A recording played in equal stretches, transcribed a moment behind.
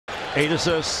8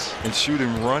 assists. And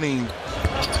shooting running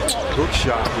hook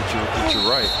shot with your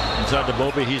right. Inside to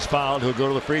Bobby, he's fouled. He'll go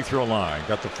to the free throw line.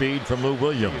 Got the feed from Lou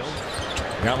Williams.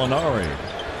 Gallinari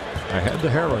ahead to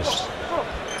Harris.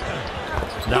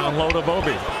 Down low to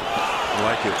Bobby. I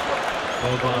like it.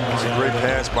 It's a great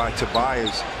pass by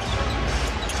Tobias.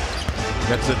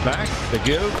 Gets it back. The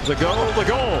give, the go, the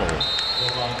goal.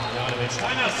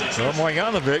 So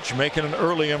Marjanovic making an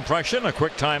early impression. A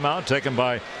quick timeout taken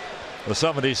by the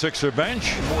 76er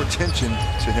bench. More attention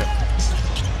to him.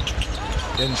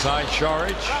 Inside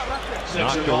Šarić.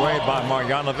 Knocked away by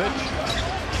Marjanovic.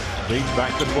 Leads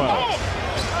back to 12.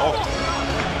 Oh,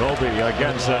 Bobby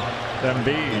against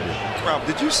Embiid. Rob,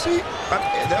 did you see?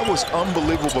 That was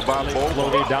unbelievable by Boban.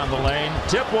 Floaty down the lane.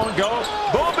 Tip won't go.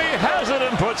 Bobby has it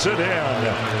and puts it in.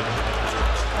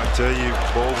 I tell you,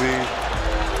 Bobby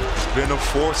has been a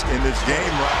force in this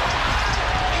game, right?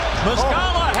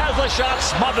 Muscala has the shot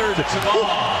smothered.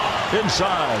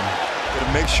 Inside.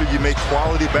 Gotta make sure you make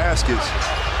quality baskets.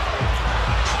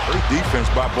 Great defense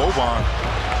by Boban.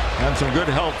 And some good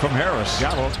help from Harris.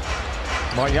 Gallo.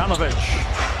 Marjanovic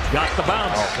got the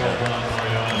bounce.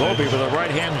 Bobby with a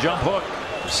right-hand jump hook.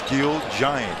 Skilled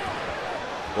giant.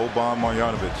 Boban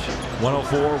Marjanovic.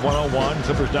 104-101.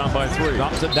 Clippers down by 3.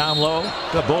 Drops it down low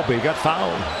to Bobby. Got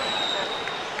fouled.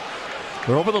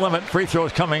 They're over the limit. Free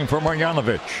throws coming for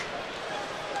Marjanovic.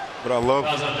 But I love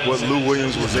what Lou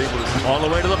Williams was able to do. All the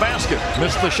way to the basket.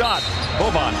 Missed the shot.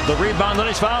 Boban, the rebound, and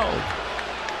he's fouled.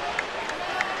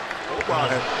 Boban,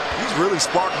 he's really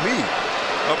sparked me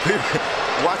up here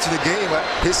watching the game.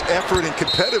 His effort and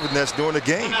competitiveness during the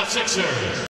game.